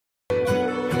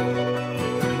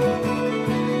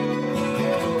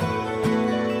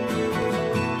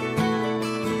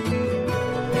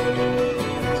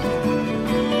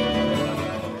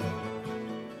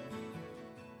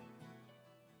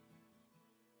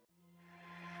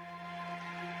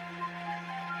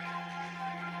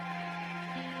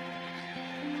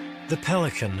The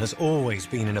pelican has always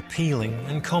been an appealing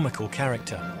and comical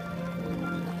character.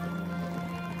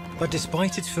 But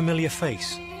despite its familiar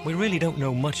face, we really don't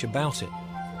know much about it.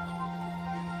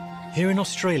 Here in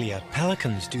Australia,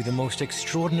 pelicans do the most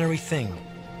extraordinary thing.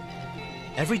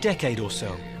 Every decade or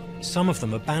so, some of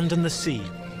them abandon the sea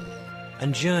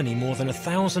and journey more than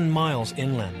 1,000 miles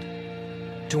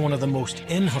inland to one of the most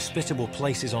inhospitable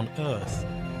places on Earth.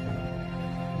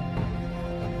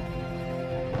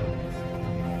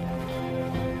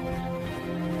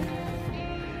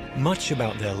 Much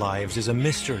about their lives is a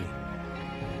mystery.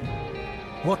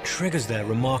 What triggers their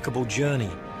remarkable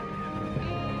journey?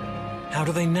 How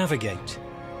do they navigate?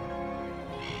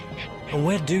 And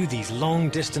where do these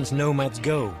long-distance nomads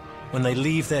go when they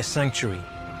leave their sanctuary,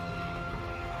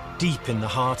 deep in the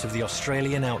heart of the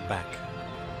Australian outback?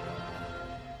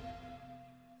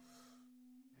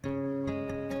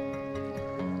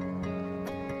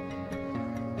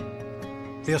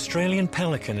 The Australian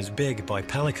pelican is big by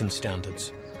pelican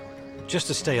standards. Just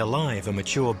to stay alive, a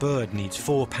mature bird needs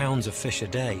 4 pounds of fish a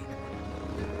day.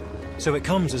 So it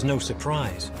comes as no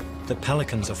surprise that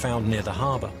pelicans are found near the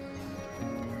harbour.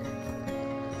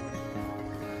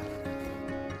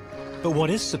 But what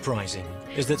is surprising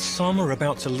is that some are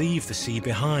about to leave the sea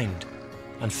behind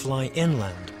and fly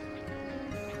inland.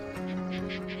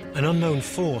 An unknown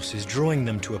force is drawing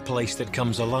them to a place that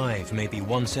comes alive maybe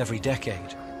once every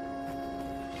decade.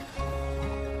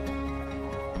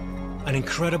 An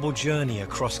incredible journey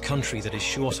across country that is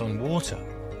short on water,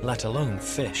 let alone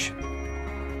fish.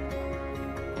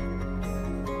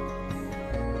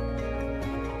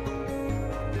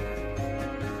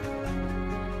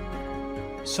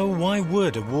 So why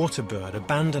would a water bird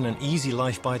abandon an easy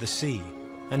life by the sea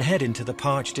and head into the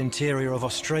parched interior of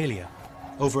Australia,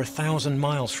 over 1,000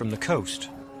 miles from the coast?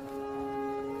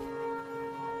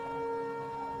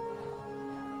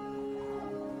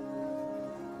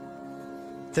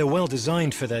 They're well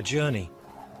designed for their journey.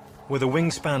 With a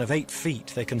wingspan of 8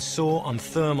 feet, they can soar on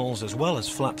thermals as well as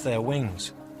flap their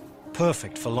wings.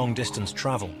 Perfect for long-distance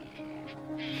travel.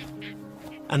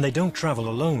 And they don't travel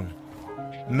alone.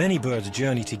 Many birds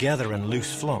journey together in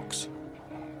loose flocks.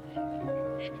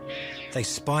 They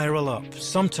spiral up,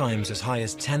 sometimes as high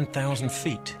as 10,000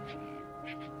 feet.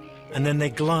 And then they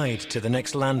glide to the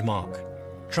next landmark,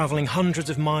 traveling hundreds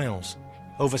of miles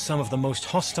over some of the most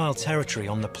hostile territory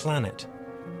on the planet.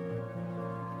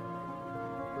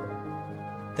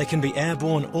 They can be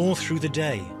airborne all through the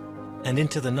day and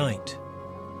into the night.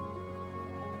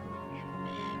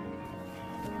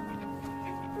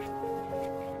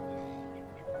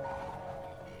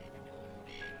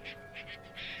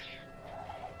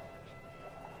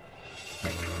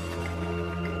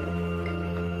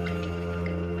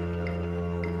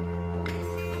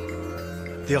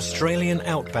 The Australian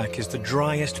outback is the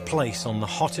driest place on the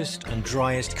hottest and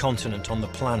driest continent on the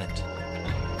planet.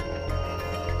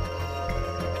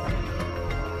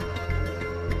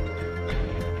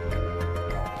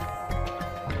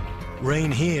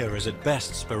 Rain here is at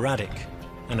best sporadic,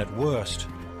 and at worst,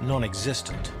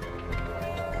 non-existent.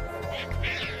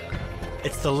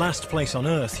 It's the last place on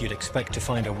Earth you'd expect to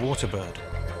find a water bird.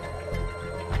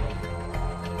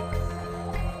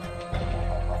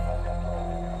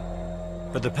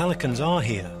 But the pelicans are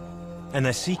here, and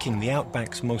they're seeking the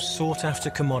outback's most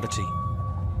sought-after commodity.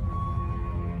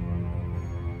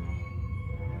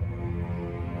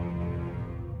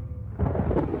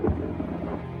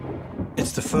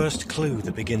 It's the first clue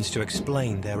that begins to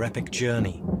explain their epic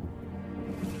journey.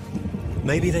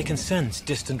 Maybe they can sense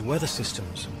distant weather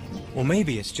systems, or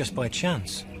maybe it's just by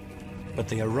chance, but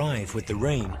they arrive with the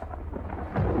rain.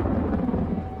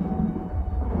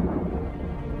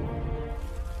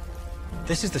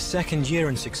 This is the second year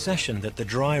in succession that the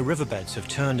dry riverbeds have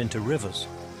turned into rivers,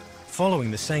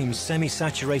 following the same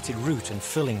semi-saturated route and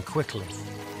filling quickly.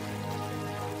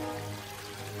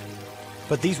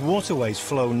 But these waterways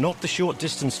flow not the short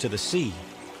distance to the sea,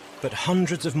 but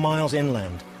hundreds of miles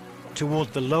inland,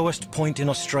 toward the lowest point in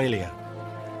Australia.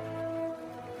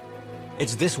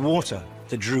 It's this water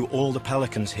that drew all the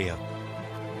pelicans here.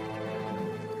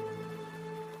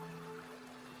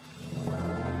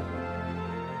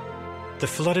 The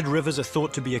flooded rivers are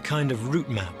thought to be a kind of route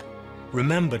map,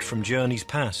 remembered from journeys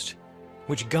past,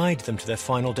 which guide them to their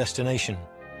final destination.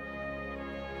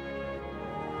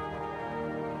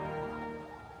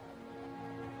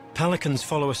 Pelicans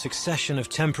follow a succession of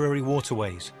temporary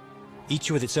waterways,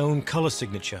 each with its own color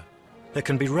signature that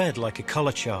can be read like a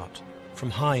color chart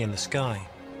from high in the sky.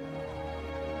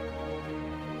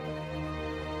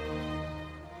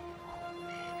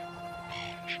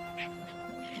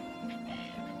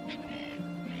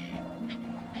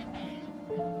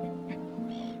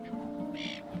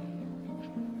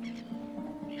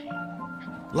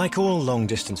 Like all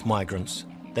long-distance migrants,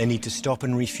 they need to stop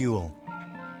and refuel.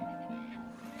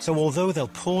 So although they'll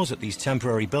pause at these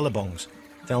temporary billabongs,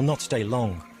 they'll not stay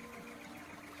long.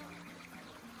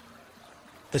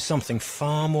 There's something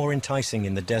far more enticing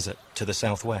in the desert to the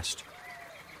southwest.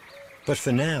 But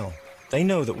for now, they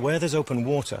know that where there's open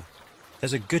water,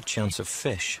 there's a good chance of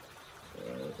fish.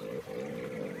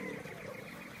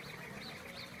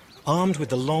 Armed with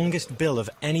the longest bill of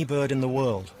any bird in the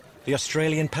world, the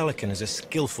Australian pelican is a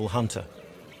skillful hunter.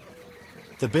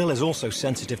 The bill is also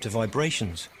sensitive to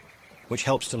vibrations, which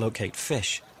helps to locate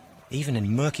fish, even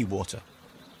in murky water.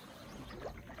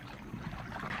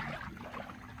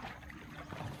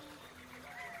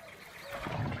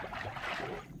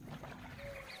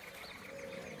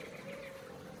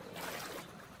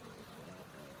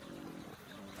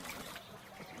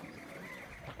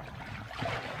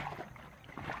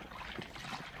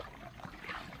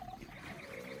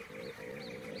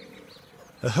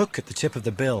 A hook at the tip of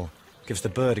the bill gives the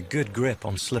bird a good grip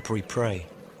on slippery prey.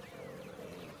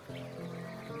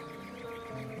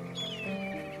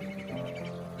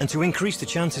 And to increase the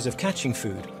chances of catching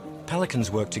food,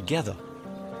 pelicans work together.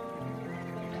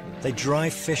 They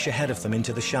drive fish ahead of them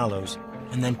into the shallows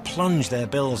and then plunge their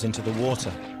bills into the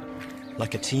water,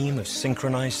 like a team of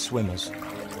synchronized swimmers.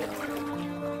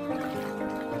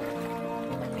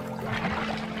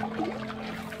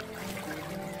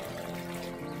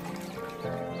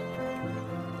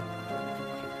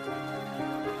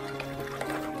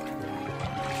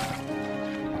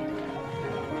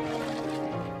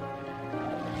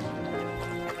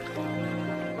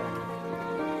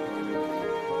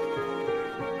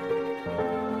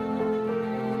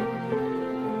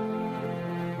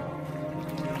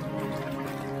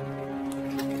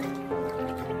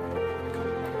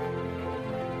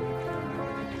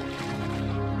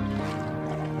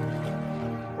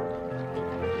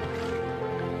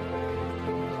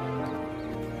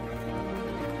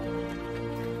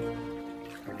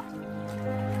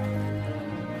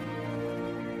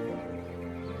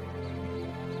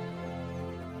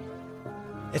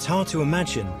 It's hard to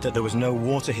imagine that there was no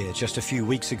water here just a few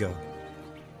weeks ago.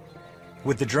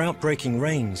 With the drought-breaking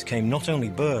rains came not only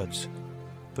birds,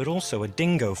 but also a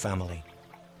dingo family.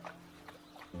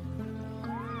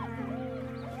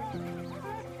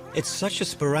 It's such a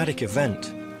sporadic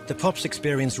event, the pups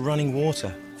experienced running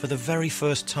water for the very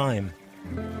first time.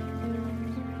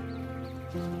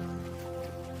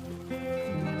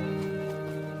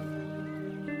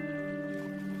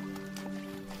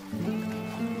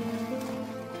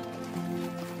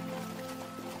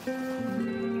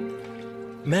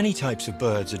 Many types of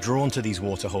birds are drawn to these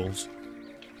waterholes,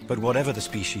 but whatever the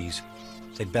species,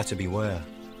 they'd better beware,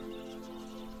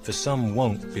 for some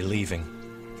won't be leaving.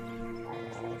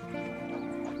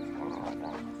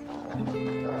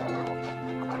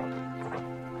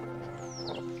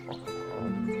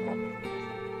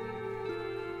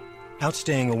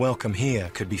 Outstaying a welcome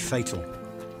here could be fatal,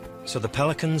 so the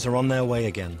pelicans are on their way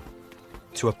again,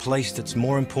 to a place that's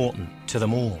more important to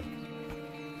them all.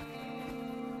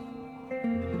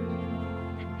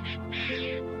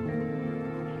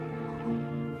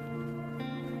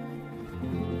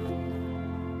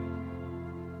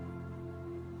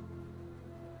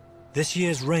 This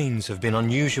year's rains have been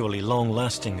unusually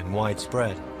long-lasting and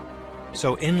widespread,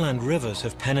 so inland rivers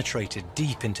have penetrated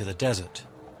deep into the desert.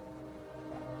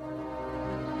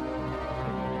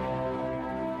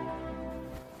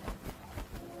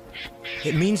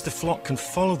 It means the flock can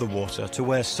follow the water to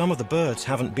where some of the birds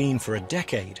haven't been for a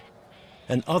decade,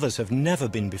 and others have never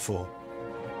been before.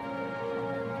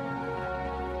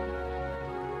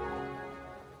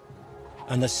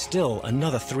 And there's still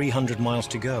another 300 miles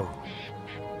to go.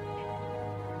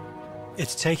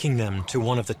 It's taking them to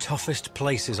one of the toughest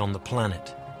places on the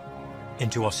planet,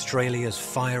 into Australia's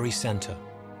fiery centre.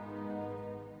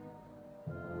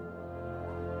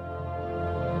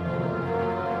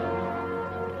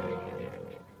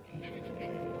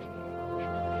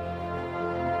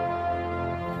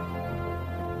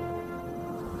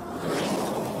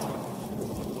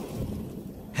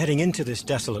 Heading into this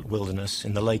desolate wilderness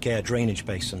in the Lake Eyre drainage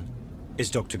basin is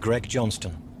Dr. Greg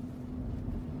Johnston.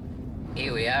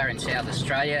 Here we are in South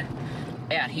Australia.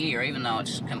 Out here, even though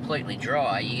it's completely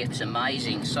dry, you get this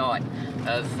amazing sight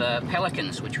of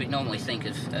pelicans, which we normally think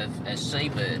of as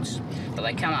seabirds. But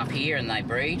they come up here and they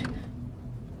breed.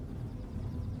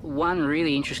 One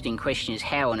really interesting question is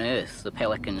how on earth the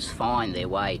pelicans find their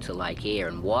way to Lake Eyre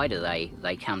and why do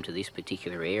they come to this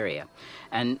particular area.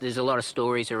 And there's a lot of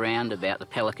stories around about the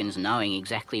pelicans knowing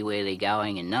exactly where they're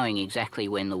going and knowing exactly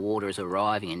when the water is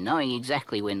arriving and knowing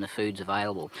exactly when the food's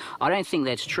available. I don't think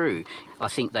that's true. I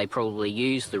think they probably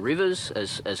use the rivers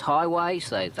as highways.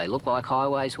 They look like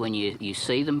highways when you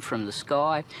see them from the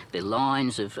sky. They're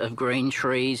lines of green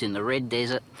trees in the red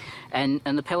desert. And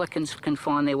the pelicans can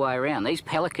find their way around. These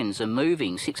pelicans are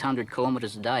moving 600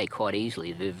 kilometres a day quite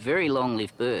easily. They're very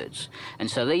long-lived birds. And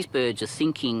so these birds are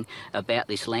thinking about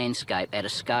this landscape at a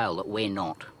scale that we're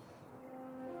not.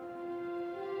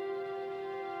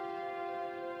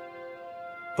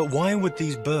 But why would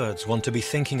these birds want to be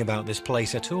thinking about this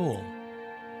place at all,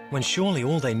 when surely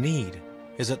all they need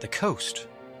is at the coast?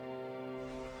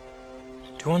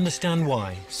 To understand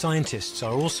why, scientists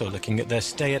are also looking at their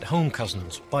stay-at-home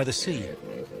cousins by the sea.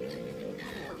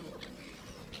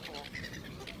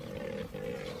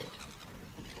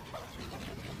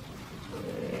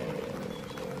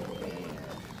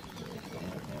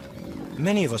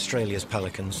 Many of Australia's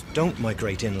pelicans don't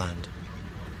migrate inland.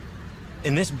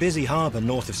 In this busy harbour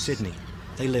north of Sydney,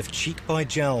 they live cheek by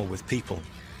jowl with people.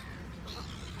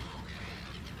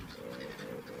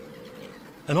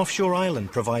 An offshore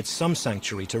island provides some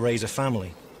sanctuary to raise a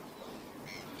family.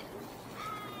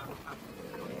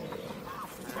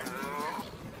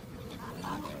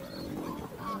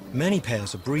 Many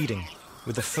pairs are breeding,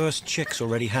 with the first chicks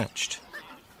already hatched.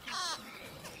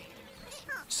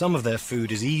 Some of their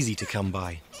food is easy to come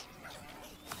by.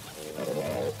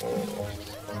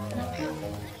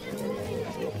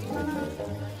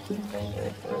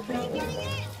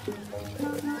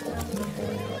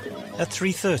 At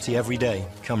 3:30 every day,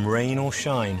 come rain or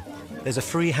shine, there's a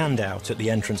free handout at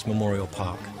the Entrance Memorial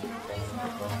Park.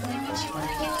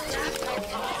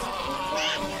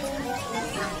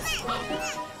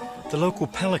 The local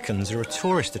pelicans are a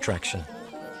tourist attraction.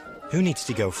 Who needs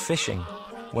to go fishing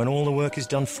when all the work is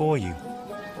done for you?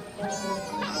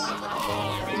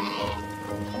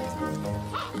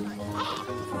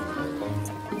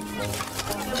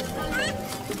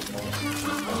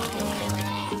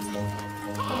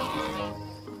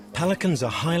 Pelicans are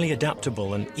highly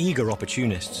adaptable and eager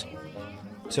opportunists,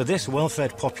 so this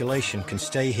well-fed population can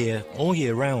stay here all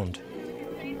year round.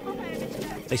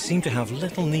 They seem to have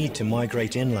little need to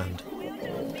migrate inland.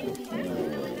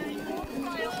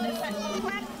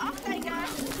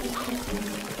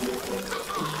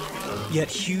 Yet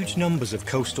huge numbers of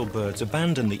coastal birds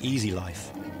abandon the easy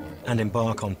life and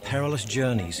embark on perilous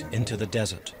journeys into the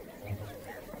desert.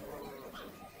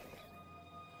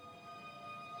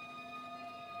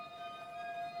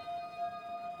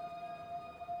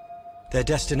 Their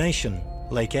destination,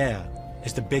 Lake Eyre,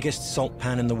 is the biggest salt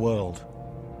pan in the world.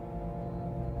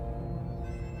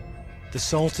 The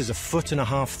salt is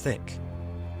 1.5 feet thick,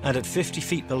 and at 50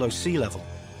 feet below sea level,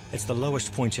 it's the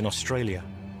lowest point in Australia.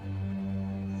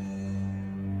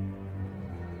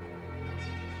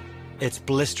 It's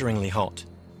blisteringly hot,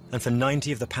 and for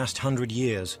 90 of the past 100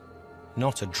 years,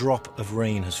 not a drop of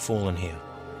rain has fallen here.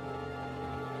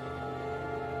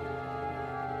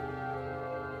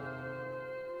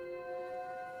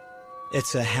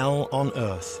 It's a hell on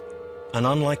earth, an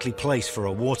unlikely place for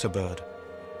a water bird.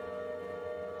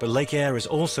 But Lake Eyre is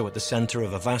also at the center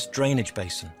of a vast drainage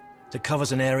basin that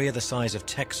covers an area the size of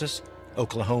Texas,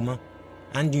 Oklahoma,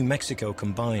 and New Mexico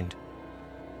combined.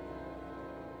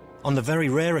 On the very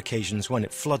rare occasions when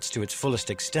it floods to its fullest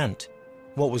extent,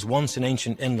 what was once an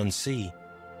ancient inland sea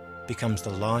becomes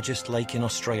the largest lake in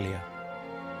Australia.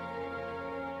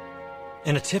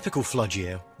 In a typical flood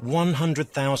year,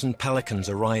 100,000 pelicans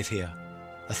arrive here,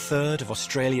 a third of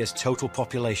Australia's total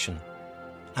population,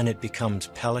 and it becomes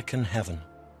pelican heaven.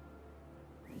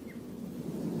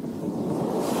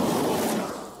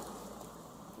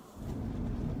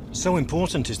 So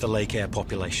important is the Lake Eyre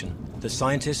population that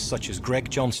scientists such as Greg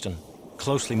Johnston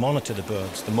closely monitor the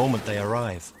birds the moment they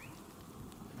arrive.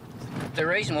 The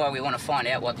reason why we want to find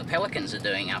out what the pelicans are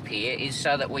doing up here is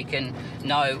so that we can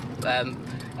know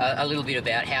a little bit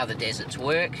about how the deserts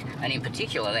work, and in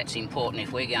particular that's important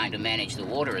if we're going to manage the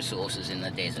water resources in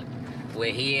the desert.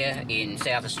 We're here in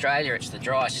South Australia, it's the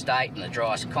driest state and the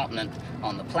driest continent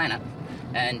on the planet,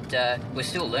 and we're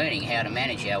still learning how to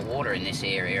manage our water in this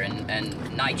area,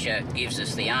 and nature gives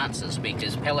us the answers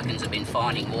because pelicans have been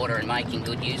finding water and making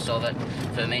good use of it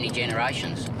for many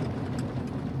generations.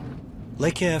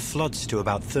 Lake Eyre floods to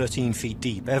about 13 feet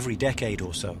deep every decade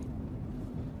or so.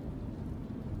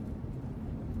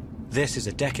 This is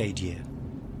a decade year,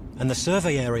 and the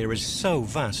survey area is so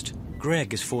vast,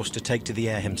 Greg is forced to take to the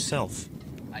air himself.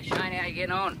 Hey Shane, how you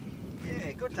getting on?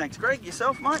 Yeah, good, thanks, Greg.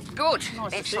 Yourself, mate? Good,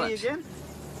 Nice excellent. to see you again.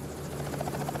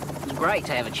 great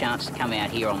to have a chance to come out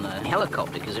here on the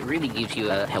helicopter because it really gives you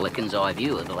a Pelican's eye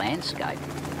view of the landscape.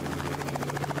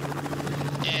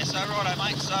 Yeah, so righto,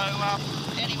 mate. So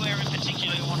anywhere in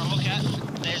particular you want to look at,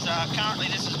 there's currently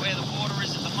this is where the water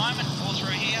is at the moment, all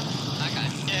through here.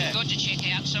 Okay. Yeah. Good to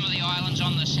check out some of the islands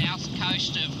on the south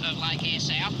coast of Lake Eyre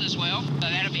South as well. So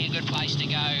that'll be a good place to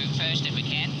go first if we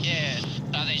can. Yeah.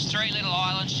 So there's 3 little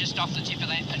islands just off the tip of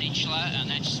that peninsula,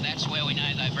 and that's where we know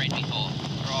they've bred before.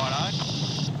 Righto.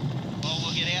 Well,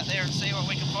 we'll get out there and see what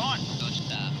we can find. Good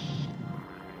stuff.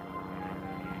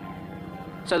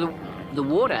 So the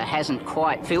water hasn't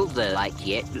quite filled the lake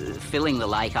yet. Filling the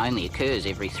lake only occurs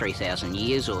every 3,000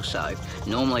 years or so.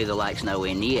 Normally the lake's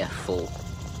nowhere near full,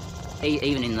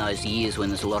 even in those years when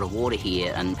there's a lot of water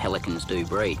here and pelicans do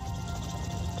breed.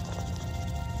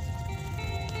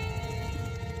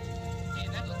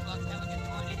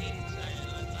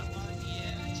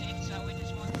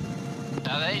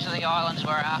 So these are the islands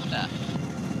we're after.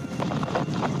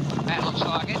 That looks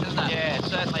like it, doesn't it? Yeah, it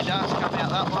certainly does come out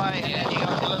that way, and then you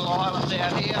got the little islands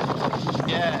out here.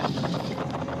 Yeah.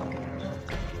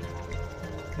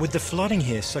 With the flooding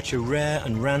here such a rare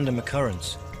and random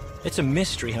occurrence, it's a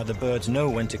mystery how the birds know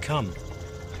when to come,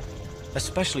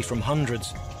 especially from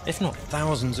hundreds, if not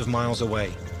thousands of miles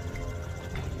away.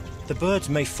 The birds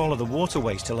may follow the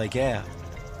waterways to Lake Eyre,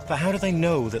 but how do they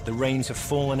know that the rains have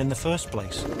fallen in the first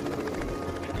place?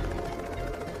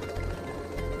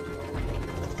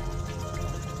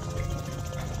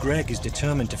 Greg is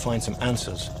determined to find some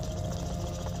answers.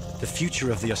 The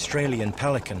future of the Australian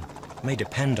pelican may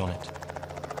depend on it.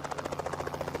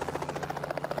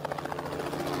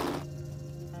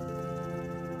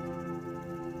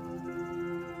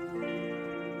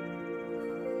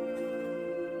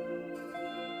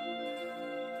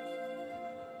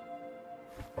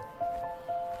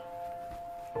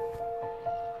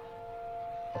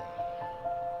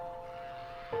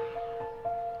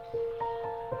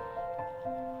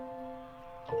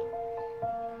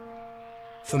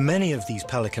 For many of these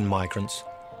pelican migrants,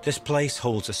 this place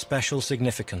holds a special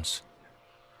significance.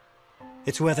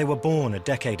 It's where they were born a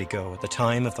decade ago at the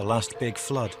time of the last big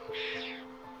flood.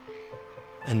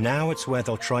 And now it's where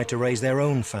they'll try to raise their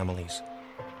own families.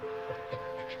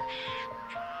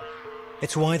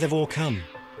 It's why they've all come,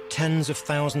 tens of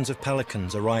thousands of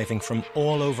pelicans arriving from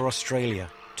all over Australia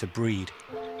to breed.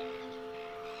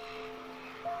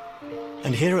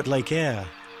 And here at Lake Eyre,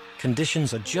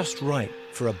 conditions are just right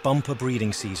for a bumper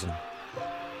breeding season.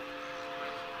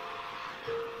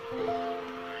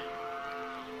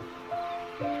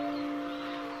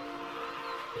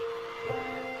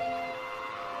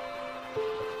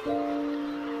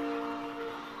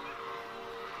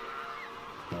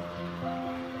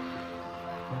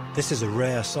 This is a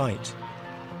rare sight.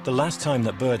 The last time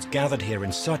that birds gathered here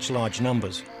in such large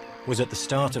numbers was at the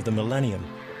start of the millennium.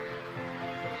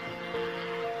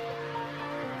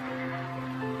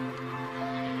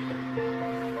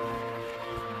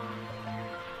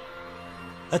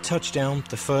 At touchdown,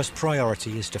 the first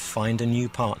priority is to find a new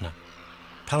partner.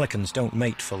 Pelicans don't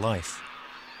mate for life.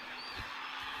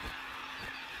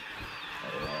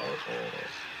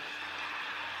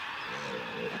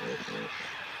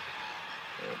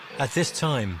 At this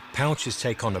time, pouches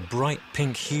take on a bright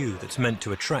pink hue that's meant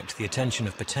to attract the attention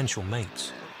of potential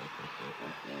mates.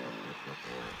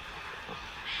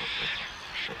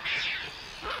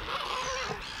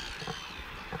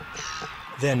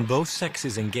 Then both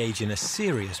sexes engage in a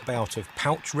serious bout of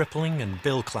pouch rippling and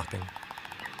bill clapping.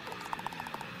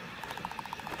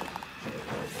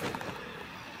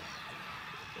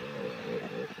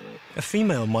 A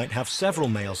female might have several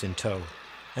males in tow,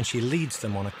 and she leads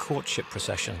them on a courtship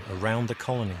procession around the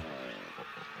colony.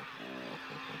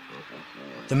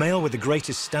 The male with the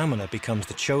greatest stamina becomes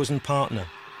the chosen partner.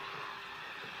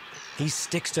 He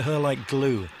sticks to her like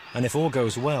glue, and if all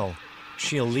goes well,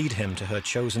 she'll lead him to her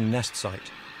chosen nest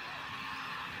site.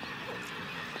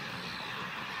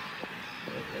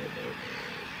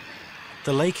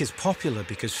 The lake is popular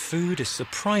because food is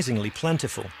surprisingly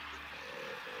plentiful.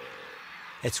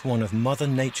 It's one of Mother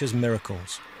Nature's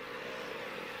miracles.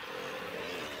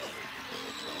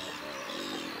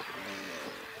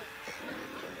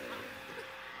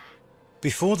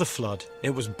 Before the flood,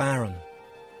 it was barren,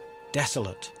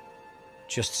 desolate,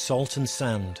 just salt and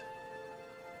sand.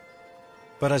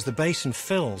 But as the basin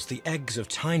fills, the eggs of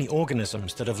tiny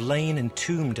organisms that have lain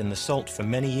entombed in the salt for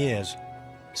many years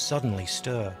suddenly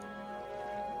stir.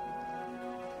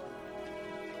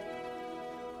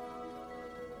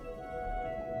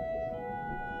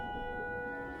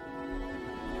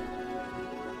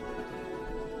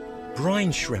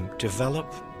 Brine shrimp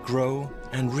develop, grow,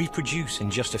 and reproduce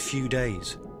in just a few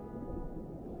days.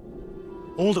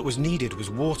 All that was needed was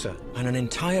water, and an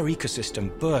entire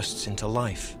ecosystem bursts into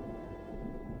life.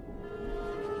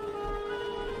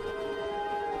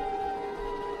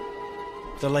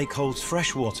 The lake holds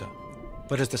fresh water,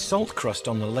 but as the salt crust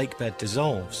on the lakebed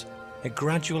dissolves, it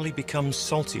gradually becomes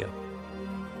saltier.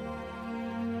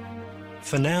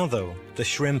 For now, though, the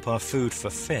shrimp are food for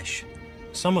fish,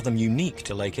 some of them unique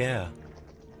to Lake Eyre.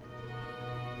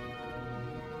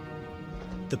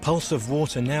 The pulse of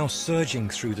water now surging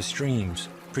through the streams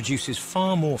produces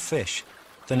far more fish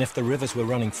than if the rivers were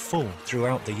running full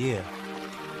throughout the year.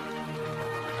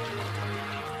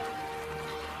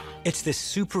 It's this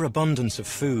superabundance of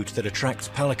food that attracts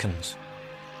pelicans.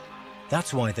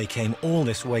 That's why they came all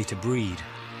this way to breed.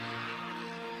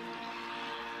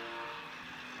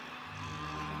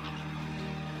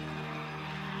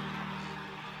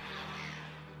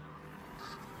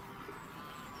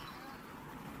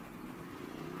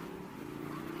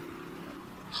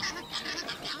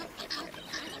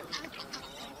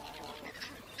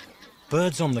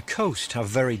 Birds on the coast have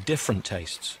very different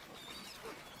tastes.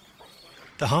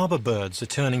 The harbour birds are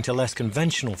turning to less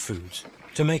conventional foods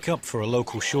to make up for a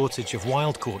local shortage of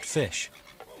wild-caught fish,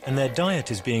 and their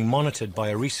diet is being monitored by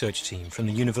a research team from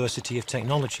the University of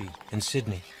Technology in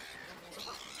Sydney.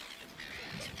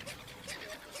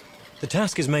 The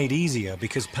task is made easier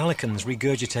because pelicans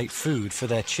regurgitate food for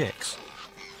their chicks.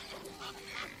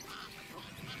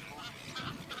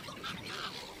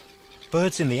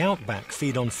 Birds in the outback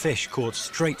feed on fish caught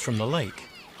straight from the lake.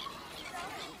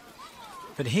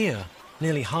 But here,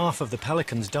 nearly half of the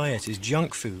pelican's diet is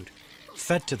junk food,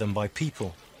 fed to them by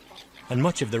people, and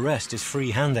much of the rest is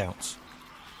free handouts.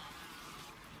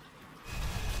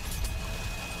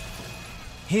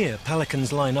 Here,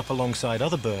 pelicans line up alongside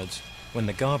other birds when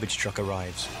the garbage truck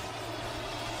arrives.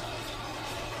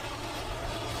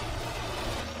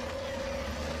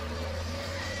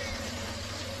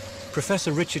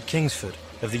 Professor Richard Kingsford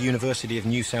of the University of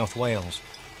New South Wales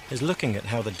is looking at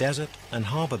how the desert and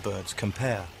harbour birds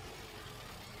compare.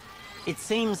 It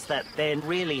seems that they're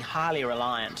really highly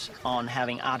reliant on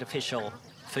having artificial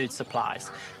food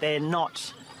supplies. They're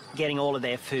not getting all of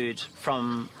their food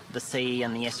from the sea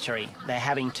and the estuary. They're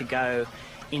having to go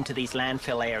into these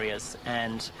landfill areas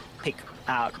and pick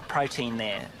out protein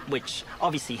there, which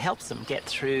obviously helps them get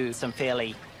through some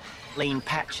fairly lean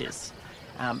patches.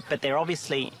 But they're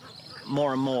obviously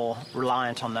more and more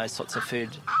reliant on those sorts of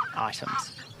food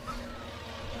items.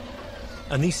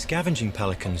 And these scavenging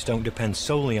pelicans don't depend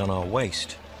solely on our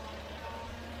waste.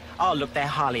 Oh, look, they're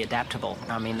highly adaptable.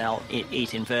 I mean, they'll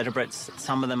eat invertebrates.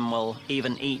 Some of them will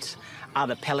even eat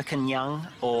other pelican young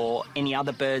or any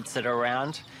other birds that are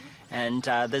around. And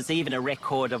there's even a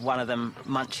record of one of them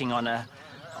munching on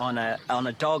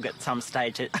a dog at some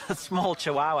stage, a small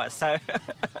chihuahua. So,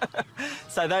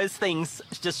 so those things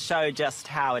just show just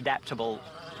how adaptable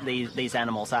these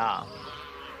animals are.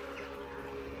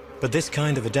 But this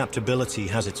kind of adaptability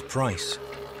has its price,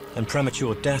 and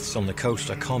premature deaths on the coast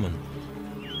are common.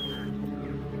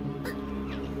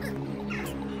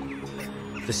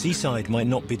 The seaside might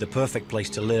not be the perfect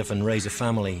place to live and raise a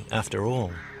family after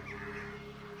all.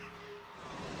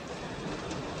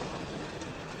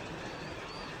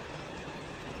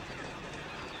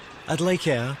 At Lake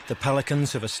Eyre, the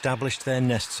pelicans have established their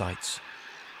nest sites.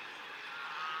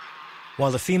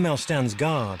 While the female stands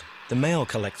guard, the male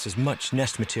collects as much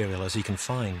nest material as he can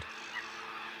find.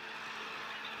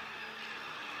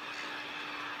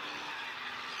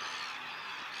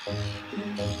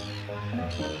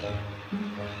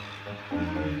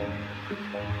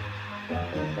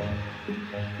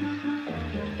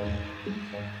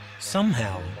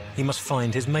 Somehow, he must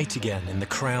find his mate again in the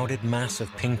crowded mass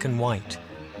of pink and white.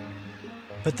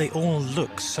 But they all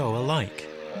look so alike.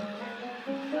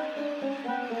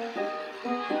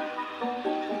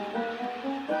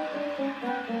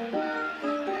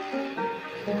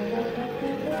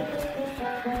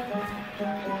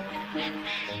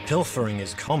 Pilfering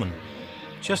is common.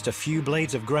 Just a few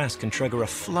blades of grass can trigger a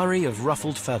flurry of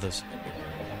ruffled feathers.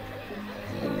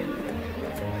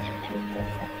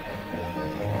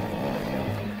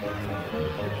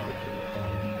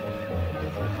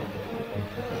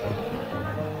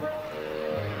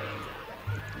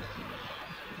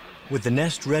 With the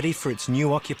nest ready for its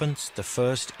new occupants, the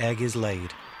first egg is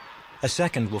laid. A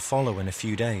second will follow in a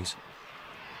few days.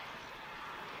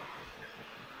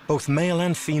 Both male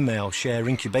and female share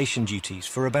incubation duties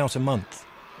for about a month.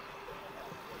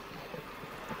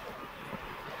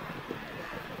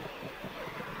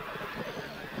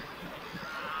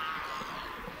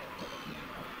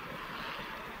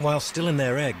 While still in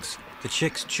their eggs, the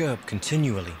chicks chirp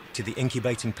continually to the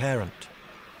incubating parent,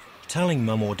 telling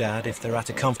Mum or Dad if they're at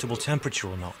a comfortable temperature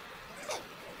or not.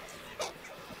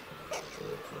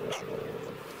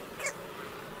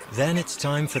 Then it's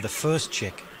time for the first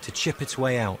chick to chip its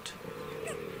way out.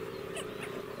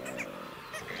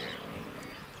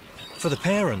 For the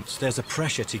parents, there's a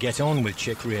pressure to get on with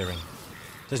chick rearing.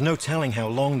 There's no telling how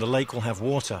long the lake will have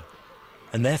water,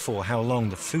 and therefore how long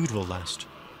the food will last.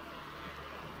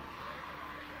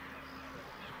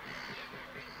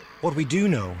 What we do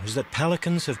know is that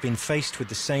pelicans have been faced with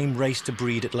the same race to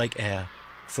breed at Lake Eyre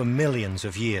for millions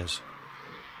of years.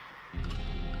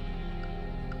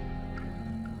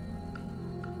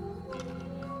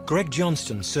 Greg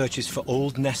Johnston searches for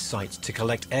old nest sites to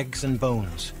collect eggs and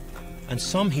bones, and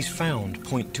some he's found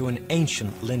point to an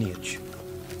ancient lineage.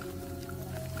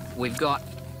 We've got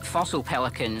fossil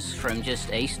pelicans from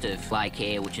just east of Lake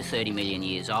Eyre, which are 30 million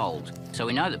years old. So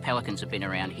we know that pelicans have been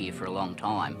around here for a long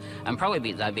time, and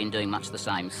probably they've been doing much the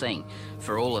same thing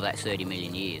for all of that 30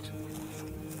 million years.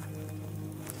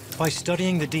 By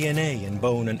studying the DNA in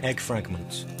bone and egg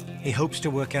fragments, he hopes to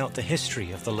work out the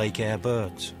history of the Lake Eyre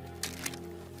birds.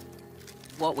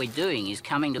 What we're doing is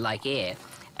coming to Lake Eyre,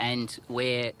 and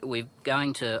we're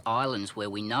going to islands where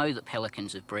we know that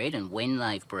pelicans have bred and when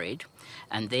they've bred,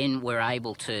 and then we're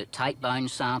able to take bone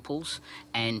samples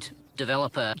and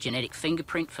develop a genetic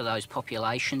fingerprint for those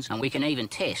populations, and we can even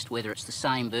test whether it's the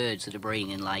same birds that are breeding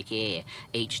in Lake Eyre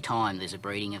each time there's a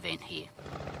breeding event here.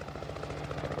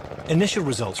 Initial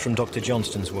results from Dr.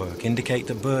 Johnston's work indicate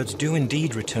that birds do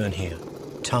indeed return here,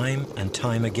 time and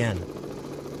time again.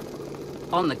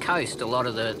 On the coast, a lot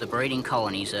of the breeding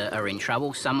colonies are in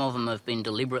trouble. Some of them have been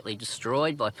deliberately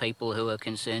destroyed by people who are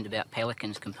concerned about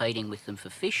pelicans competing with them for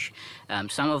fish.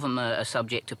 Some of them are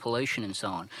subject to pollution and so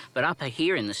on. But up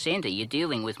here in the centre, you're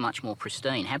dealing with much more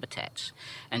pristine habitats.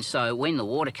 And so when the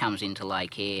water comes into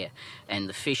Lake Eyre and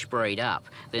the fish breed up,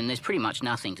 then there's pretty much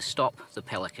nothing to stop the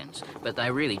pelicans. But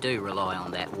they really do rely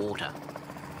on that water.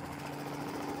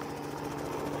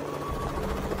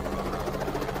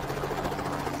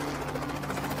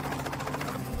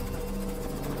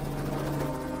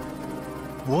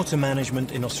 Water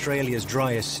management in Australia's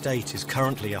driest state is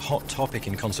currently a hot topic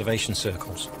in conservation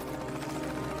circles.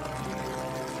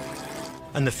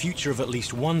 And the future of at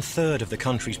least 1/3 of the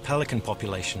country's pelican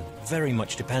population very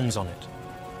much depends on it.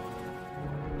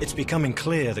 It's becoming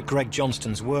clear that Greg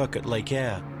Johnston's work at Lake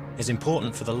Eyre is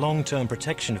important for the long-term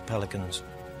protection of pelicans,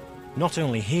 not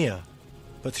only here,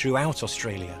 but throughout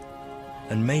Australia,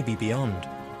 and maybe beyond.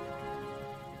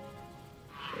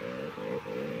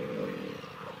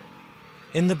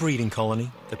 In the breeding colony,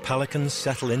 the pelicans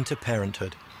settle into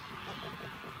parenthood.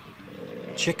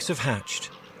 Chicks have hatched,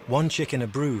 one chick in a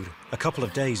brood, a couple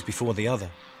of days before the other.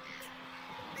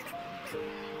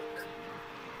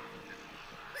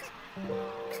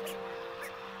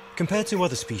 Compared to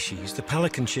other species, the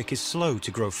pelican chick is slow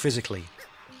to grow physically,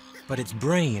 but its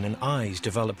brain and eyes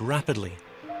develop rapidly.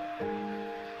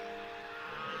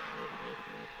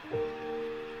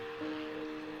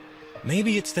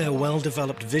 Maybe it's their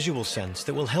well-developed visual sense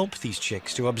that will help these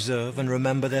chicks to observe and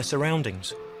remember their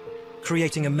surroundings,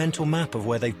 creating a mental map of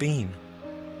where they've been.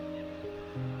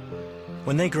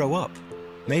 When they grow up,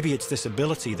 maybe it's this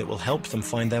ability that will help them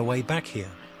find their way back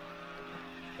here.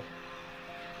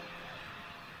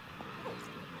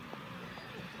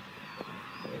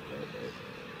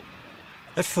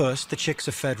 At first, the chicks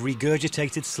are fed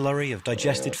regurgitated slurry of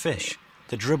digested fish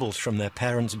that dribbles from their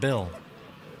parents' bill.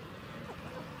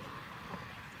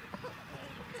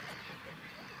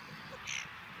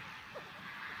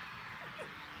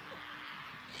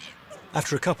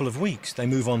 After a couple of weeks, they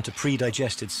move on to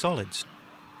pre-digested solids.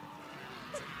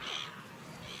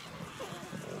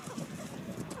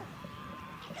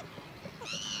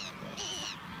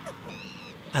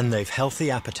 And they've healthy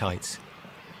appetites.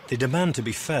 They demand to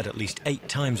be fed at least 8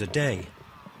 times a day.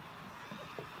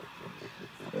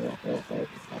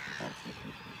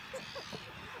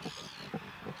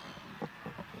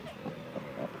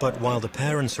 But while the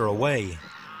parents are away,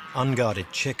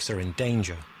 unguarded chicks are in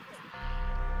danger.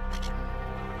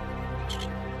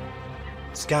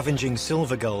 Scavenging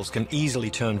silver gulls can easily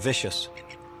turn vicious,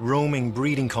 roaming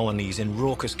breeding colonies in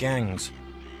raucous gangs,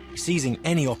 seizing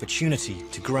any opportunity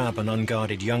to grab an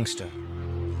unguarded youngster.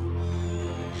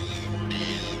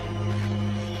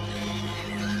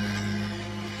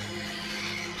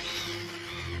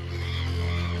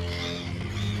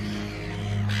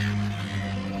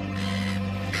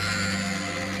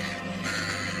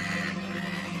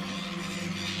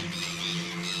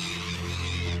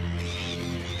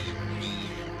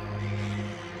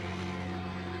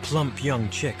 Plump young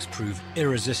chicks prove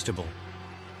irresistible,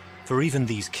 for even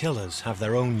these killers have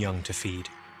their own young to feed.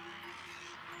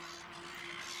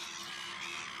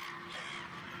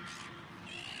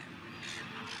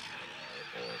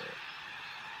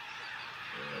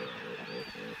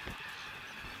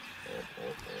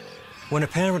 When a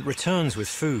parent returns with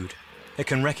food, it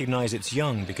can recognize its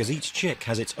young because each chick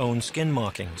has its own skin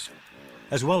markings,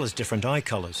 as well as different eye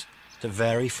colors that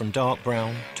vary from dark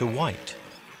brown to white.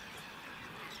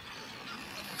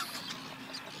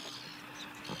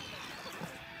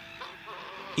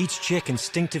 Each chick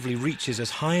instinctively reaches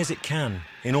as high as it can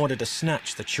in order to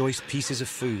snatch the choice pieces of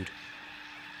food.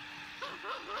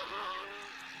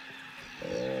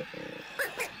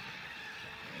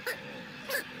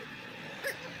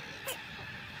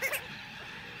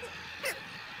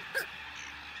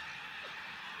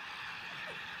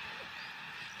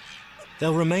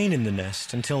 They'll remain in the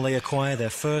nest until they acquire their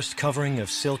first covering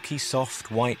of silky, soft,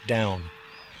 white down,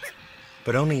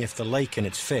 but only if the lake and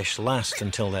its fish last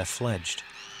until they're fledged.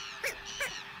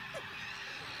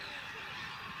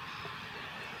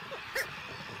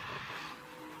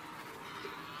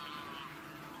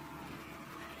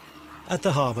 At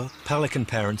the harbour, pelican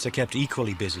parents are kept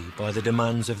equally busy by the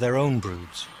demands of their own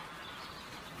broods.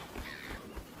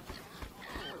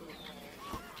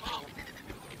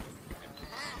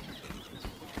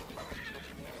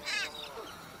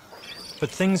 But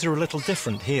things are a little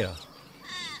different here.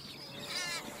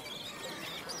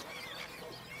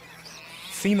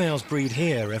 Females breed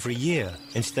here every year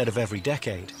instead of every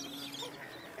decade.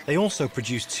 They also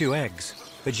produce 2 eggs,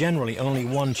 but generally only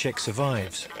 1 chick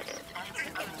survives.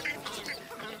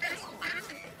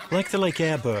 Like the Lake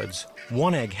Eyre birds,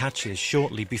 1 egg hatches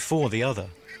shortly before the other.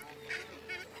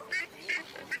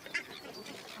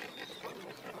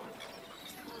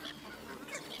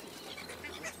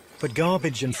 But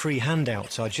garbage and free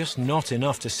handouts are just not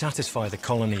enough to satisfy the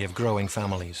colony of growing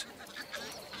families.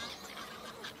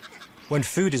 When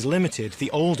food is limited, the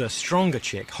older, stronger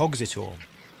chick hogs it all,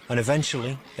 and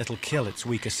eventually it'll kill its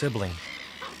weaker sibling.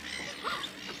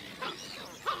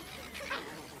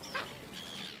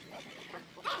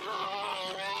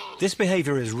 This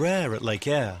behavior is rare at Lake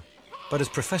Eyre, but as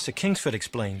Professor Kingsford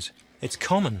explains, it's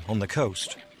common on the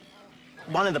coast.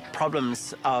 One of the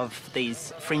problems of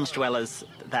these fringe dwellers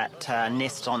that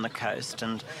nest on the coast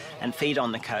and feed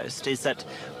on the coast is that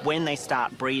when they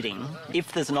start breeding,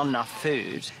 if there's not enough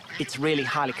food, it's really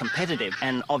highly competitive,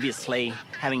 and obviously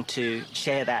having to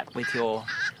share that with your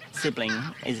sibling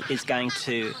is going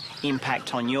to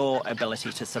impact on your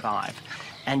ability to survive.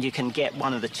 And you can get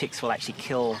one of the chicks will actually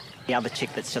kill the other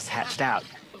chick that's just hatched out.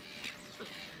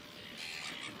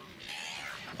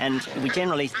 And we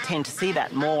generally tend to see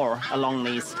that more along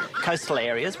these coastal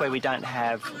areas where we don't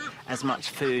have as much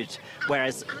food,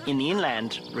 whereas in the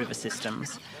inland river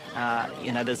systems,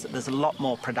 there's a lot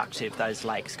more productive, those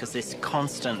lakes, because there's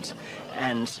constant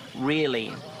and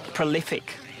really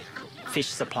prolific fish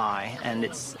supply, and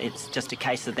it's just a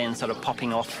case of then sort of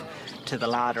popping off to the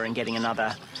larder and getting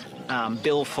another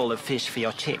bill full of fish for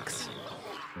your chicks.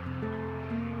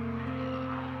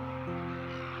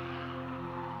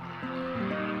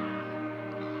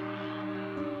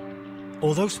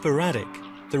 Although sporadic,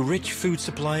 the rich food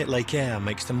supply at Lake Eyre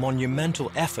makes the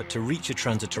monumental effort to reach a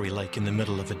transitory lake in the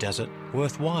middle of a desert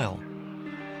worthwhile.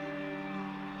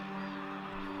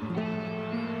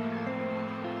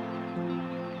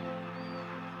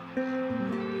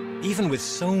 Even with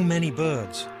so many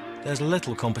birds, there's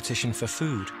little competition for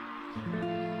food.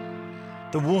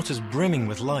 The water's brimming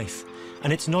with life,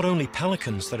 and it's not only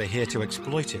pelicans that are here to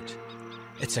exploit it.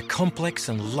 It's a complex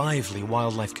and lively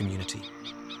wildlife community.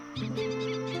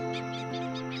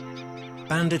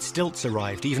 Banded stilts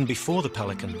arrived even before the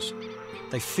pelicans.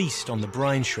 They feast on the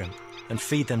brine shrimp and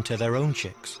feed them to their own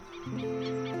chicks.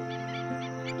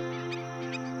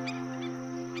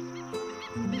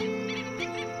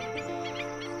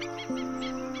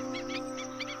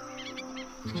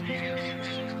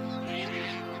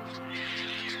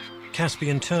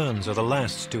 Caspian terns are the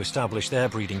last to establish their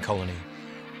breeding colony.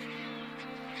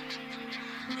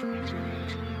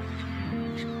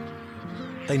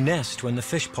 They nest when the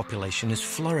fish population is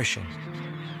flourishing.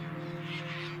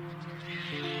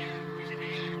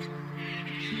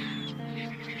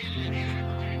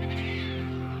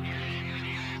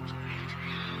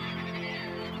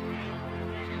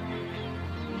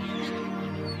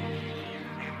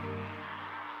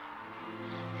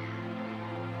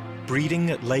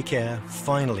 Breeding at Lake Eyre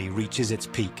finally reaches its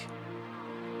peak.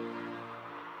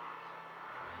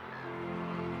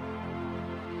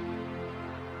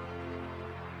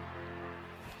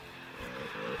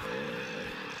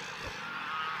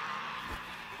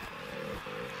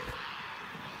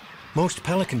 Most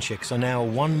pelican chicks are now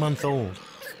 1 month old,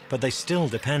 but they still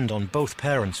depend on both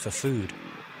parents for food.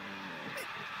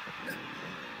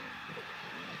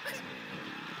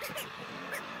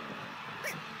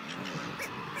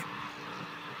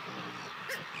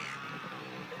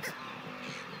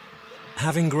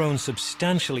 having grown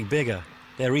substantially bigger,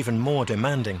 they're even more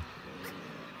demanding.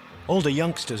 Older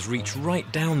youngsters reach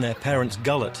right down their parents'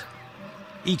 gullet,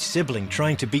 each sibling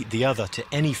trying to beat the other to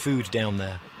any food down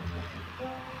there.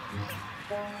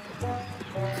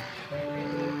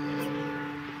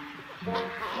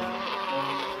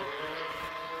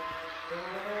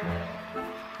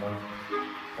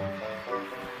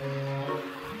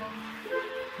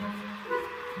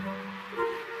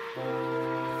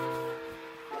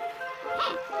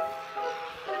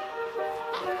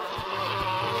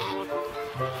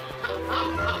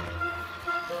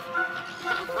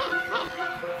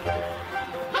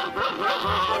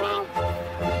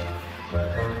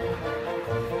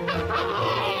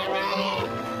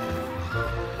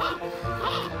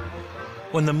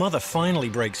 When the mother finally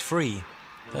breaks free,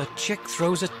 her chick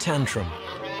throws a tantrum.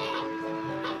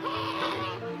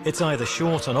 It's either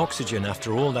short on oxygen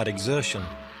after all that exertion,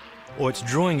 or it's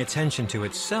drawing attention to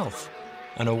itself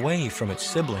and away from its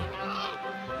sibling.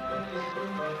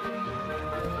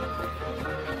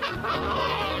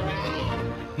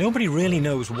 Nobody really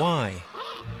knows why,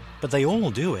 but they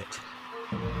all do it.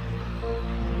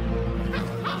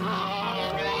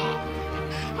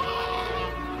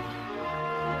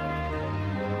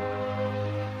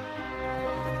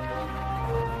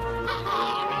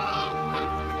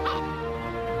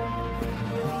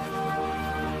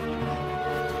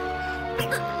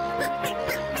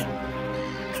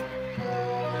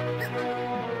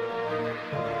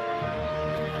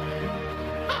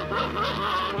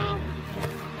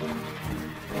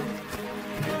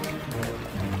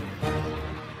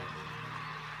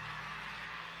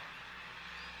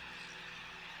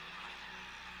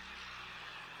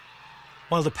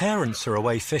 While the parents are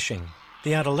away fishing,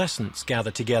 the adolescents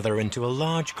gather together into a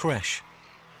large creche.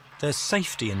 There's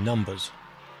safety in numbers.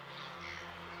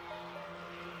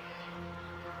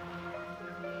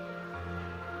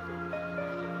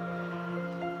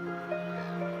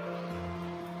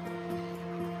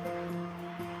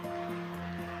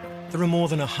 There are more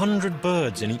than 100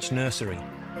 birds in each nursery,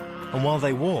 and while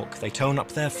they walk, they tone up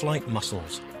their flight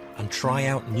muscles and try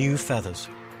out new feathers.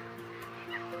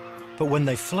 But when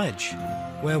they fledge,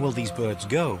 where will these birds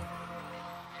go?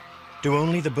 Do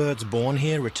only the birds born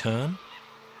here return?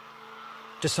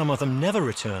 Do some of them never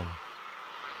return?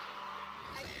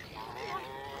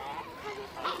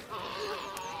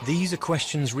 These are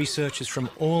questions researchers from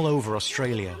all over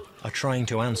Australia are trying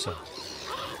to answer.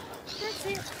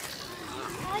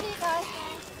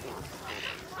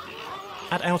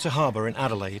 At Outer Harbour in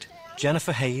Adelaide,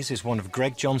 Jennifer Hayes is one of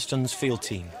Greg Johnston's field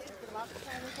team.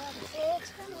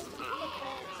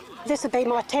 This will be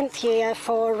my 10th year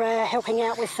for helping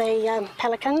out with the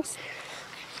Pelicans.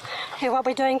 Here, what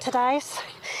we're doing today is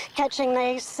catching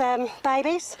these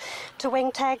babies to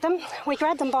wing tag them. We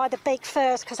grab them by the beak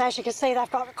first because, as you can see, they've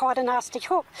got quite a nasty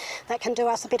hook that can do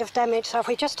us a bit of damage. So if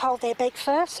we just hold their beak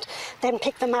first, then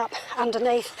pick them up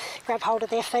underneath, grab hold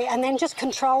of their feet, and then just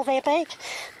control their beak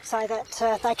so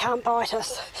that they can't bite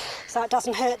us, so it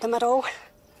doesn't hurt them at all.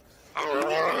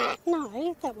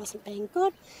 No, that wasn't being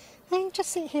good. Hey, just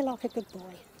sit here like a good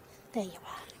boy. There you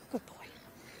are, good boy.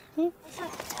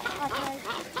 Okay.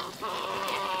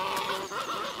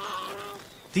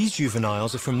 These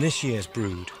juveniles are from this year's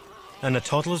brood, and a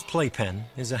toddler's playpen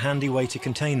is a handy way to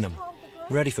contain them,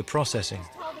 ready for processing.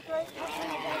 Oh,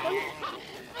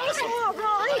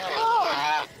 right.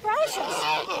 Oh, gracious.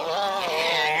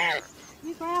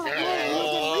 You growl at me and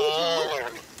you'll get a wing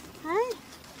tag. Hey?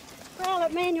 Growl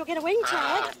at me and you'll get a wing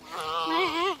tag.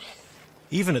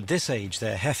 Even at this age,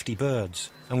 they're hefty birds,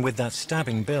 and with that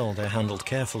stabbing bill, they're handled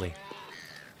carefully.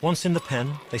 Once in the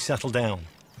pen, they settle down,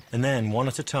 and then, one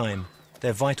at a time,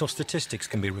 their vital statistics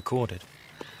can be recorded.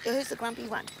 Who's the grumpy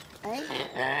one? Eh?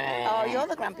 Oh, you're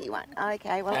the grumpy one.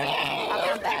 Okay, well, I'll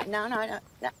come back. No. No.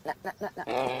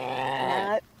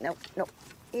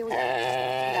 Here we go.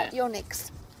 No, you're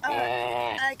next. All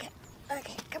right.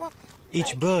 Okay, come on.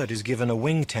 Each bird is given a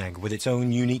wing tag with its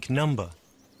own unique number,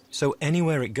 so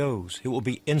anywhere it goes, it will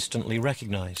be instantly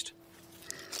recognized.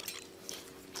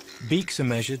 Beaks are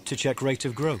measured to check rate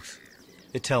of growth.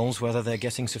 It tells whether they're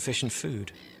getting sufficient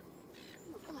food.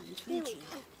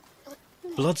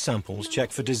 Blood samples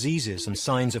check for diseases and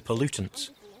signs of pollutants.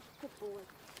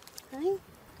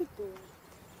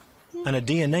 And a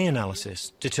DNA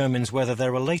analysis determines whether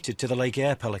they're related to the Lake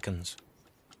Eyre pelicans.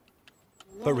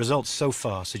 But results so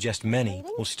far suggest many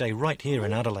will stay right here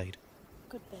in Adelaide.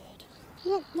 Good bird.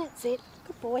 Yep, that's it.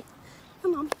 Good boy.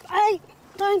 Come on. Hey,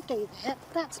 don't do that.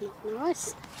 That's not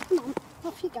nice. Come on,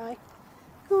 off you go.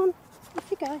 Come on, off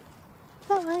you go.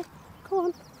 That way. Come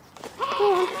on.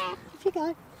 Go on, off you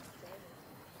go.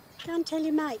 Go and tell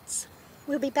your mates.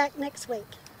 We'll be back next week.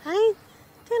 Hey?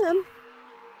 Tell them.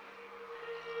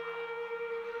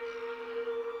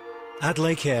 At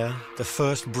Lake Eyre, the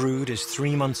first brood is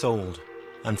 3 months old,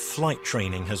 and flight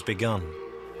training has begun.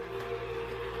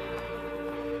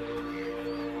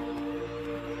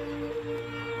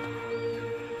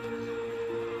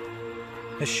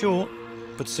 A short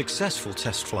but successful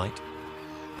test flight.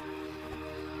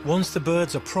 Once the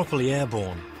birds are properly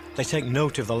airborne, they take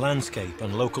note of the landscape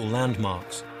and local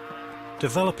landmarks,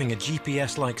 developing a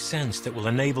GPS-like sense that will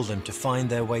enable them to find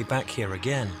their way back here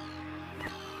again.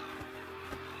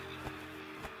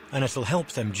 And it'll help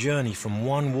them journey from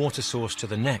one water source to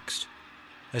the next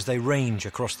as they range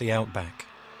across the outback.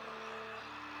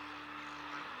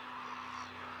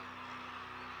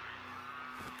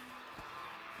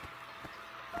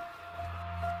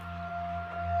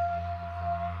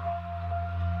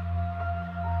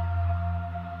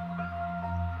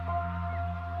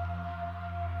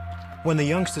 When the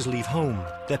youngsters leave home,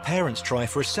 their parents try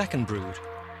for a second brood,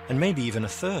 and maybe even a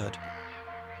third,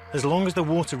 as long as the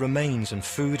water remains and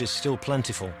food is still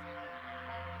plentiful.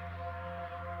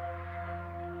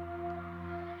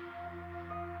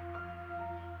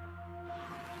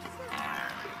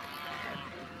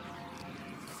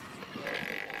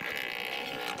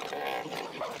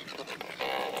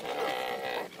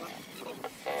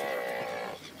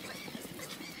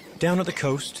 Down at the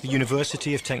coast, the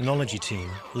University of Technology team,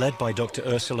 led by Dr.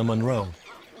 Ursula Munro,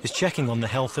 is checking on the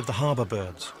health of the harbour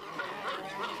birds.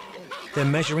 They're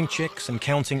measuring chicks and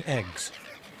counting eggs.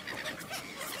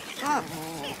 Oh,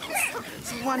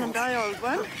 it's a 1 day old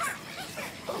one.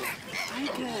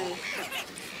 Okay.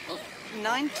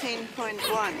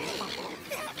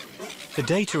 19.1. The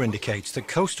data indicates that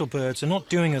coastal birds are not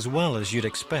doing as well as you'd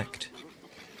expect.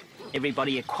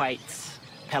 Everybody equates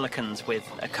pelicans with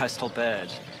a coastal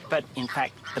bird, but in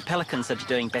fact the pelicans that are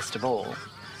doing best of all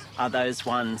are those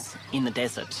ones in the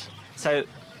desert. So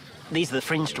these are the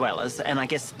fringe dwellers, and I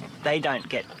guess they don't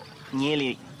get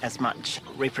nearly as much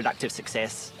reproductive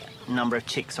success, number of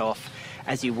chicks off,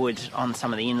 as you would on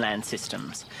some of the inland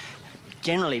systems.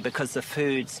 Generally because the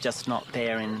food's just not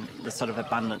there in the sort of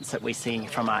abundance that we see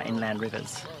from our inland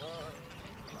rivers.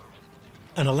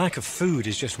 And a lack of food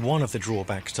is just one of the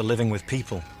drawbacks to living with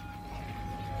people.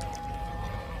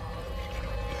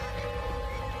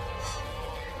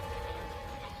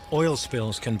 Oil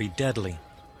spills can be deadly.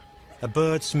 A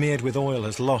bird smeared with oil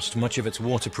has lost much of its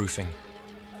waterproofing,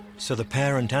 so the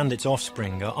parent and its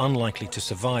offspring are unlikely to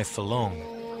survive for long.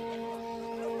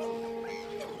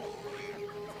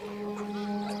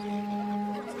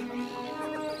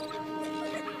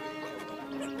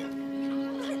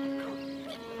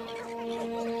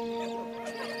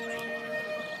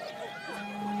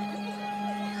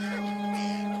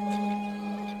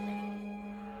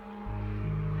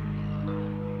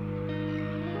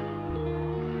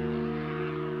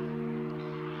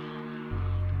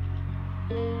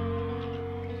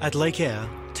 At Lake Eyre,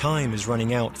 time is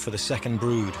running out for the second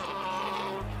brood.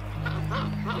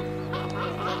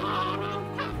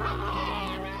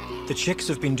 The chicks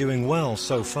have been doing well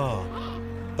so far,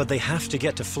 but they have to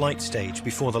get to flight stage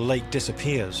before the lake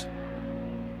disappears.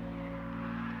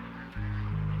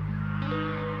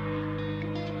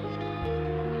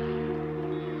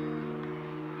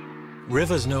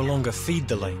 Rivers no longer feed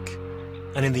the lake,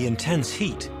 and in the intense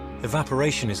heat,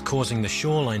 evaporation is causing the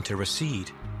shoreline to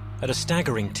recede at a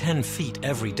staggering 10 feet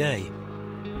every day.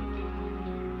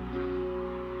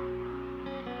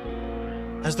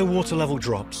 As the water level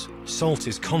drops, salt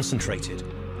is concentrated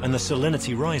and the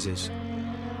salinity rises.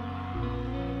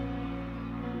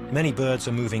 Many birds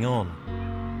are moving on.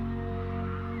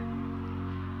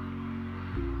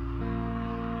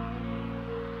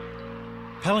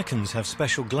 Pelicans have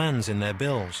special glands in their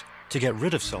bills to get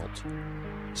rid of salt,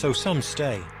 so some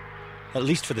stay, at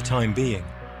least for the time being.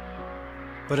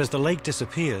 But as the lake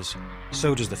disappears,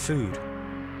 so does the food.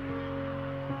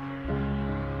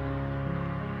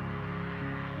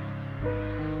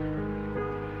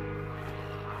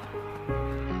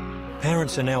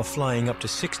 Parents are now flying up to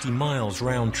 60 miles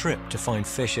round trip to find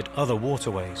fish at other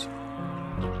waterways.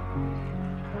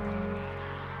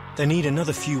 They need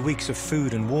another few weeks of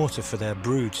food and water for their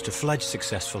broods to fledge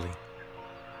successfully.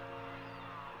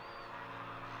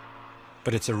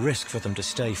 But it's a risk for them to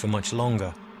stay for much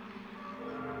longer.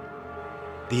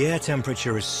 The air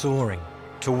temperature is soaring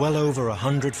to well over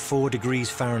 104 degrees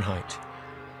Fahrenheit,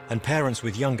 and parents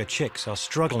with younger chicks are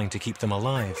struggling to keep them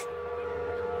alive.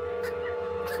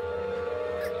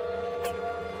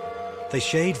 They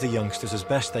shade the youngsters as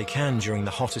best they can during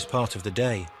the hottest part of the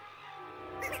day.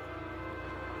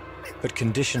 But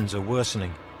conditions are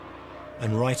worsening,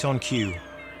 and right on cue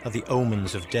are the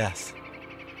omens of death.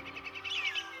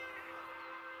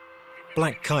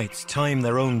 Black kites time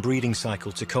their own breeding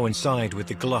cycle to coincide with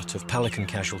the glut of pelican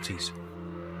casualties.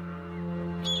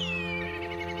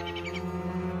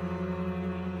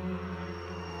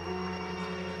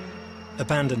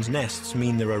 Abandoned nests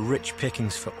mean there are rich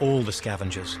pickings for all the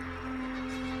scavengers.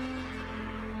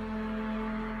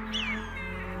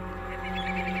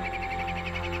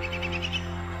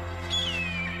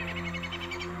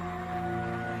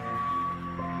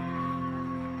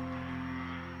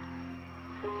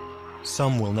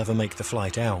 Some will never make the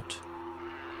flight out.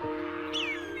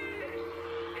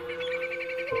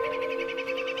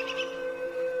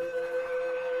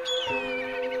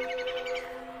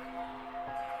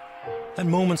 At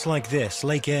moments like this,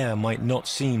 Lake Eyre might not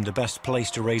seem the best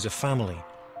place to raise a family,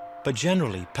 but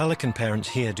generally pelican parents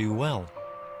here do well.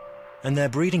 And their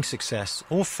breeding success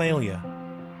or failure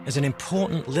is an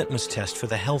important litmus test for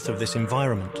the health of this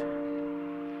environment.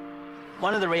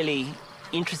 One of the really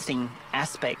interesting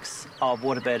aspects of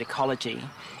waterbird ecology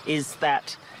is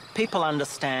that people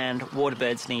understand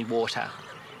waterbirds need water.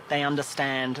 They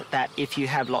understand that if you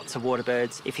have lots of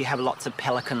waterbirds, if you have lots of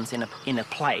pelicans in a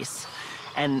place,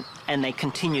 and they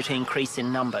continue to increase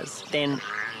in numbers, then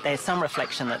there's some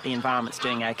reflection that the environment's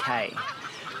doing okay.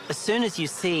 As soon as you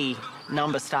see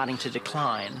numbers starting to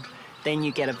decline, then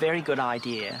you get a very good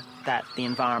idea that the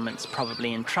environment's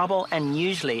probably in trouble, and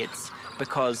usually it's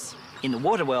because in the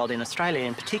water world, in Australia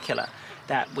in particular,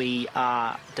 that we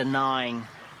are denying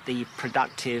the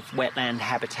productive wetland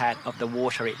habitat of the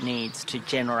water it needs to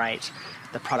generate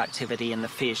the productivity and the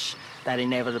fish that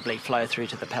inevitably flow through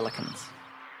to the pelicans.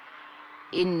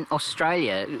 In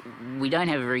Australia, we don't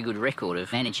have a very good record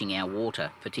of managing our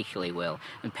water particularly well.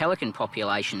 And pelican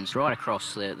populations right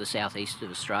across the southeast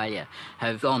of Australia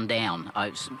have gone down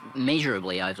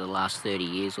measurably over the last 30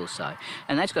 years or so.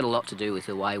 And that's got a lot to do with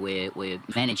the way we're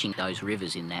managing those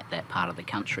rivers in that part of the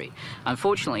country.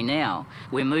 Unfortunately now,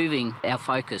 we're moving our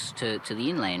focus to the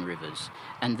inland rivers.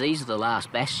 And these are the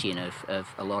last bastion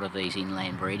of a lot of these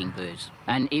inland breeding birds.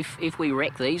 And if we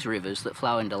wreck these rivers that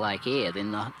flow into Lake Eyre,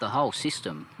 then the whole system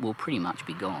will pretty much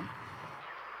be gone.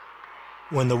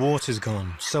 When the water's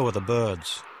gone, so are the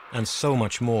birds, and so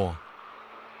much more.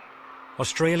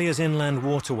 Australia's inland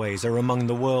waterways are among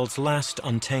the world's last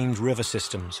untamed river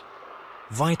systems,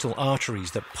 vital arteries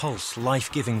that pulse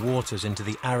life-giving waters into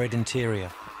the arid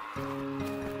interior.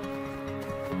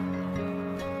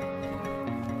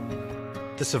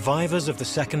 The survivors of the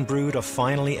second brood are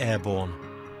finally airborne,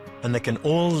 and they can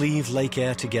all leave Lake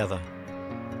Eyre together.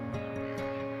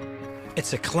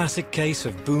 It's a classic case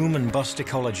of boom and bust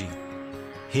ecology,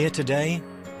 here today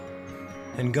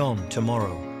and gone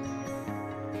tomorrow.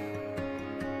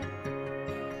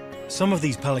 Some of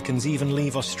these pelicans even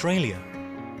leave Australia.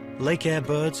 Lake Eyre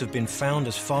birds have been found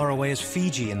as far away as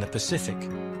Fiji in the Pacific.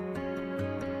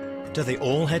 Do they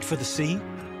all head for the sea?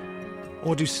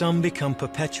 Or do some become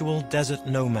perpetual desert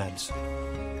nomads,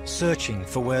 searching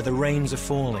for where the rains are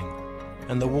falling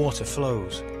and the water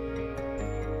flows?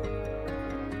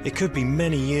 It could be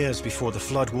many years before the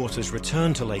floodwaters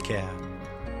return to Lake Eyre,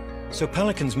 so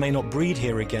pelicans may not breed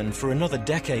here again for another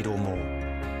decade or more.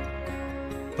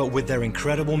 But with their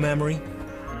incredible memory,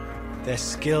 their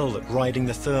skill at riding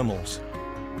the thermals,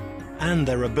 and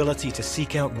their ability to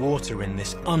seek out water in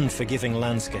this unforgiving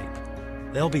landscape,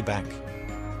 they'll be back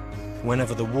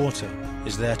whenever the water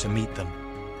is there to meet them.